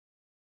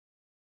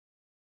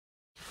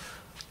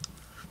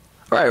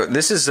All right,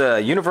 this is a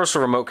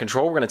universal remote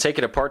control. We're going to take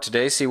it apart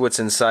today, see what's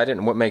inside it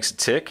and what makes it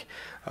tick.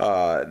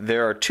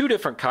 There are two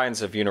different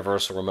kinds of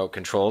universal remote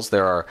controls.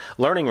 There are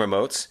learning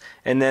remotes,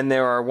 and then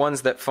there are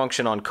ones that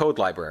function on code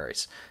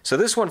libraries. So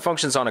this one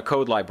functions on a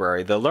code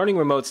library. The learning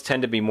remotes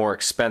tend to be more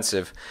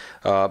expensive,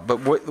 but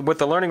what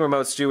the learning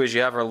remotes do is you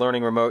have a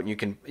learning remote,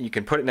 and you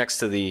can put it next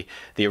to the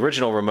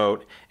original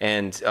remote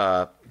and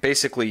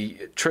basically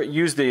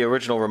use the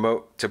original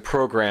remote to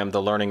program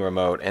the learning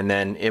remote, and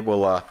then it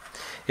will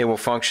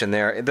function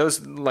there.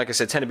 Those, like I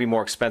said, tend to be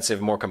more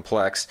expensive, more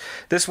complex.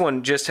 This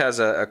one just has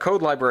a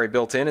code library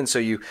built in, and so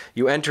you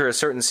enter a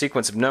certain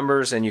sequence of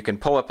numbers and you can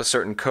pull up a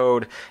certain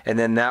code, and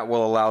then that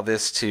will allow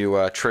this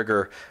to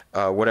trigger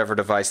whatever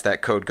device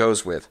that code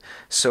goes with.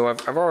 So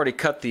I've already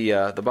cut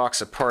the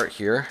box apart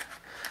here.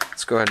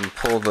 Let's go ahead and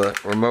pull the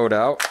remote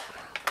out.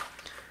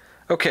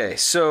 Okay,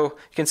 so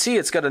you can see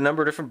it's got a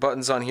number of different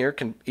buttons on here,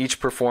 can each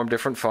perform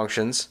different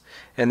functions,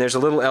 and there's a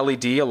little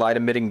LED, a light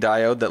emitting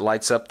diode that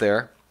lights up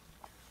there.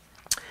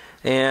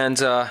 And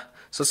so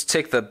let's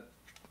take the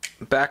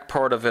back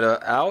part of it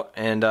out,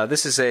 and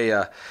this is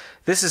a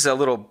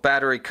little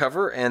battery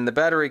cover, and the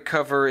battery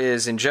cover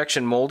is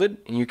injection molded,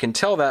 and you can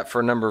tell that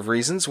for a number of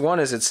reasons. One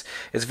is it's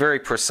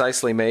very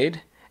precisely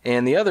made,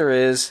 and the other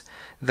is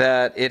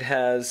that it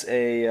has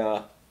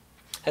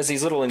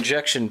these little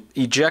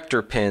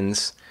ejector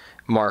pins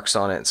marks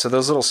on it. So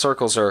those little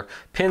circles are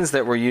pins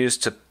that were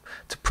used to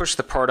push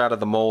the part out of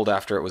the mold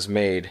after it was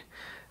made.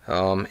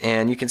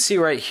 And you can see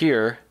right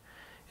here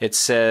it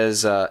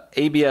says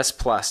ABS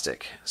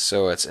plastic,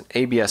 so it's an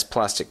ABS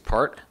plastic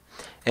part,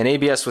 and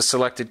ABS was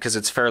selected because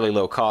it's fairly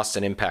low cost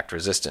and impact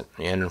resistant,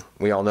 and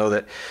we all know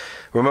that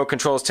remote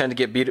controls tend to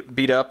get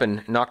beat up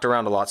and knocked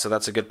around a lot, so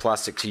that's a good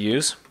plastic to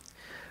use.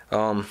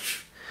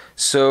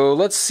 So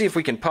let's see if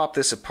we can pop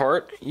this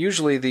apart.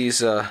 Usually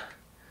these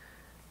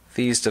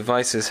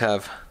devices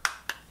have,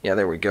 yeah,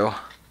 there we go.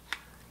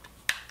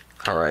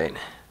 Alright,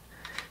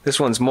 this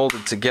one's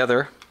molded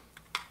together.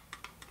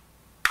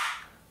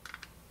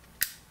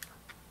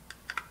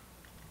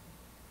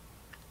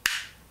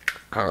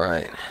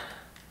 Alright.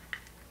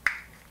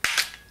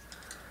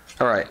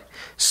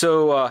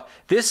 So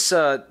this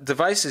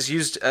device is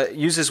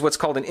uses what's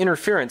called an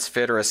interference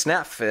fit or a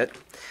snap fit.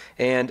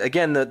 And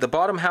again, the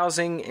bottom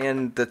housing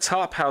and the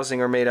top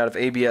housing are made out of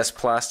ABS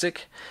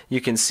plastic. You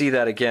can see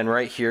that again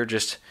right here,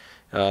 just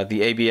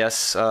the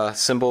ABS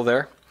symbol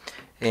there,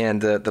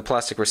 and the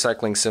plastic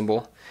recycling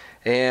symbol.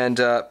 And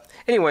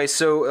anyway,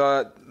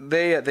 so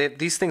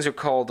these things are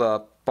called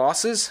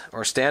bosses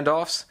or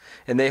standoffs,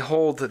 and they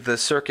hold the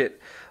circuit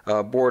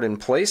board in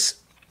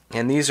place,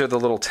 and these are the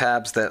little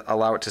tabs that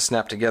allow it to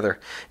snap together.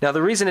 Now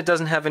the reason it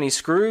doesn't have any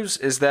screws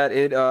is that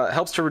it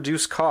helps to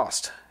reduce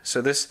cost.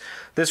 So this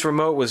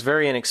remote was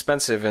very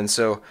inexpensive, and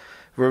so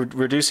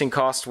reducing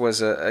cost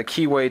was a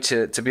key way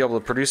to be able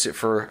to produce it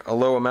for a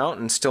low amount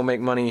and still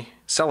make money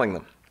selling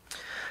them.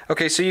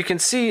 Okay, so you can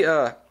see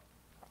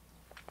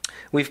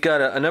we've got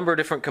a number of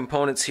different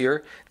components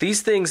here.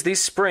 These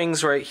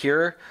springs right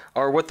here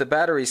are what the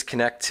batteries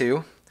connect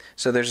to.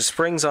 So there's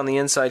springs on the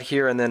inside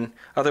here and then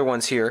other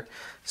ones here.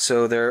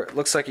 So there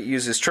looks like it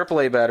uses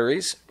AAA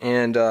batteries,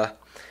 and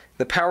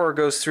the power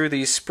goes through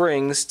these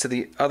springs to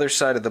the other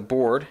side of the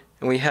board.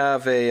 And we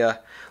have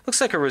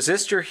looks like a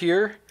resistor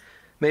here,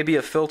 maybe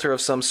a filter of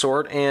some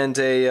sort, and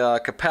a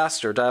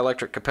capacitor,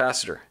 dielectric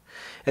capacitor.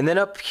 And then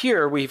up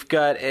here we've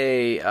got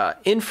a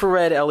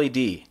infrared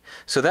LED.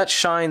 So that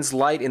shines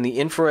light in the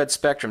infrared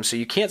spectrum. So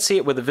you can't see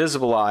it with a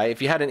visible eye.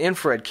 If you had an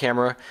infrared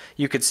camera,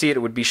 you could see it.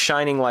 It would be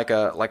shining like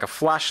a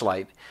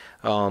flashlight.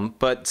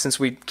 But since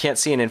we can't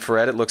see an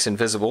infrared, it looks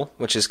invisible,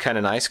 which is kind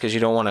of nice because you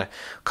don't want to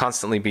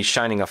constantly be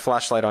shining a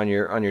flashlight on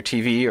your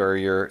TV or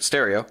your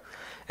stereo.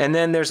 And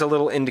then there's a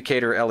little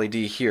indicator LED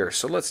here.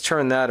 So let's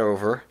turn that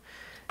over,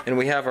 and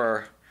we have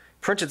our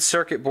printed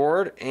circuit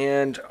board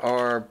and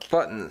our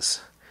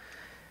buttons.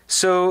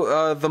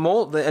 So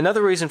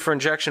another reason for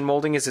injection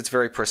molding is it's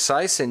very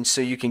precise, and so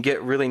you can get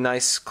really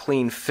nice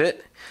clean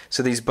fit.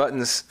 So these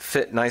buttons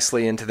fit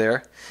nicely into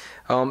there.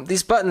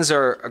 These buttons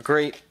are a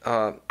great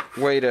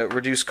way to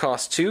reduce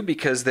cost too,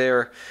 because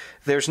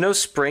there's no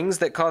springs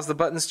that cause the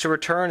buttons to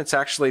return. It's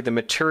actually the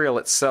material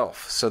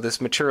itself. So this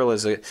material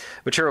is a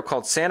material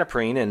called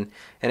Santoprene, and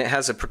it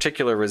has a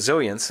particular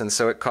resilience, and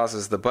so it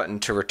causes the button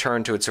to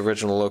return to its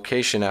original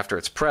location after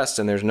it's pressed,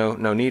 and there's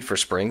no need for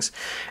springs.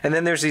 And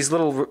then there's these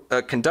little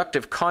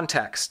conductive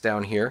contacts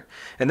down here,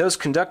 and those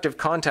conductive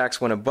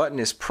contacts, when a button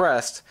is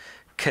pressed,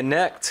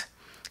 connect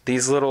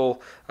these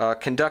little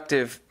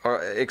conductive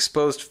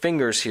exposed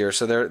fingers here.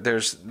 So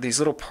there's these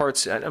little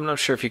parts. I'm not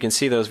sure if you can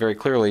see those very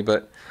clearly,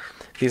 but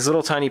these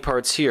little tiny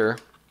parts here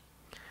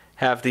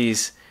have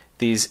these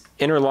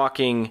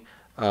interlocking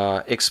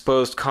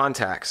exposed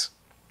contacts.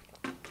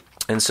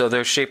 And so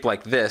they're shaped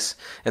like this.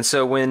 And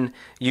so when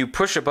you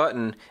push a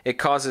button, it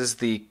causes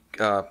the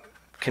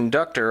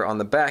conductor on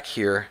the back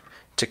here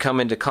to come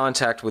into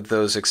contact with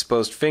those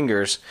exposed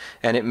fingers,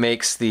 and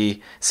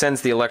it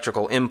sends the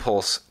electrical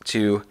impulse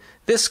to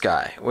this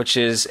guy, which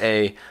is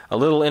a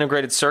little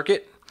integrated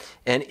circuit.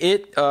 and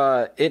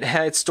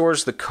it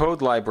stores the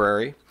code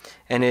library,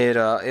 and it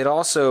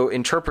also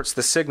interprets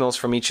the signals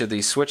from each of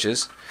these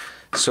switches.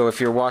 So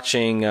if you're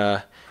watching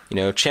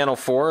channel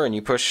 4 and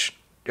you push,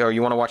 or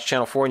you want to watch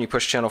channel 4 and you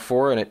push channel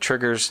 4 and it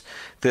triggers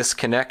this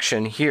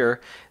connection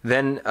here,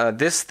 then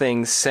this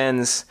thing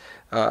tells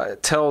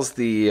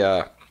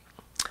the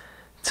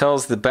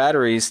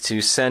batteries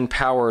to send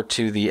power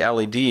to the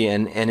LED,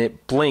 and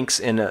it blinks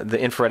the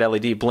infrared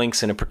LED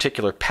blinks in a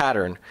particular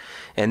pattern,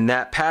 and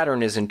that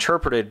pattern is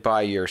interpreted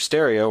by your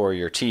stereo or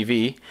your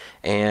TV,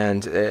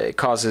 and it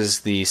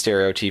causes the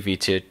stereo TV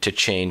to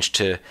change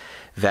to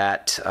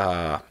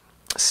that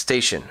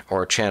station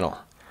or channel.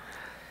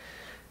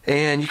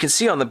 And you can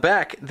see on the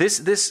back,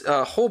 this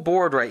whole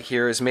board right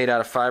here is made out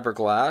of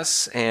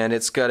fiberglass, and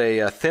it's got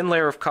a thin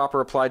layer of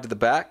copper applied to the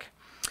back.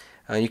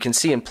 You can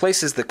see in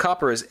places the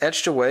copper is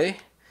etched away,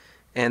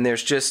 and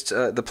there's just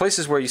the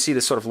places where you see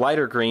the sort of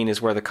lighter green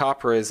is where the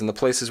copper is, and the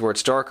places where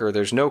it's darker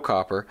there's no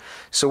copper.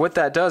 So what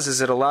that does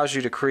is it allows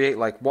you to create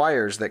like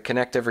wires that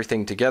connect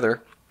everything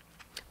together.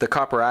 The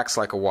copper acts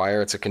like a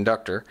wire, it's a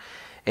conductor,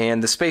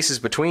 and the spaces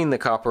between the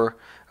copper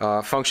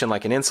function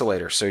like an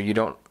insulator, so you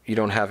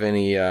don't have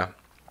any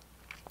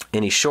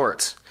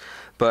shorts.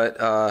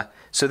 But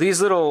so these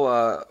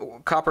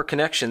little copper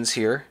connections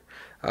here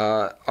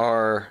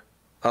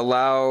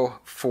allow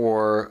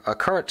for a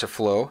current to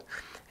flow,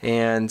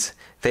 and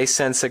they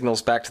send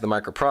signals back to the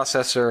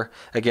microprocessor.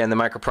 Again, the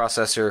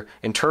microprocessor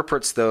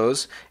interprets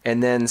those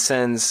and then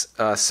sends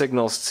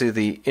signals to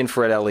the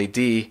infrared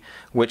LED,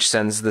 which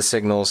sends the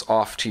signals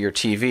off to your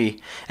TV.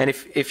 And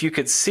if you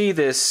could see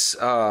this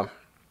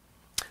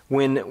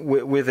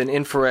with an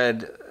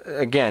infrared,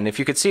 again, if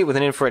you could see it with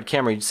an infrared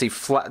camera, you'd see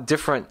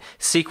different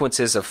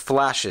sequences of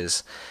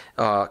flashes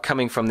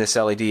coming from this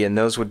LED, and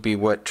those would be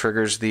what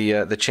triggers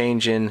the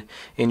change in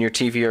your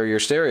TV or your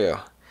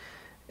stereo.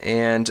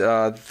 And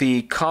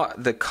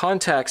the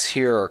contacts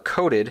here are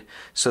coated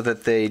so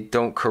that they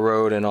don't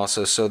corrode, and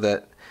also so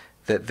that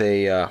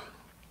they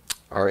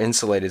are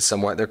insulated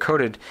somewhat. They're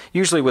coated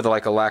usually with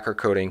like a lacquer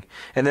coating.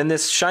 And then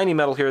this shiny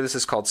metal here, this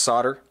is called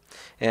solder,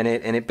 and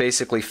it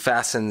basically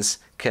fastens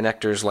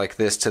connectors like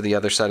this to the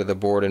other side of the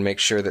board and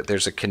makes sure that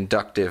there's a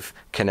conductive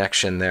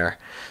connection there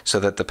so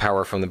that the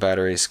power from the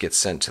batteries gets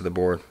sent to the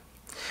board.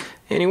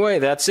 Anyway,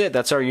 that's it.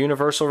 That's our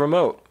universal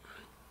remote.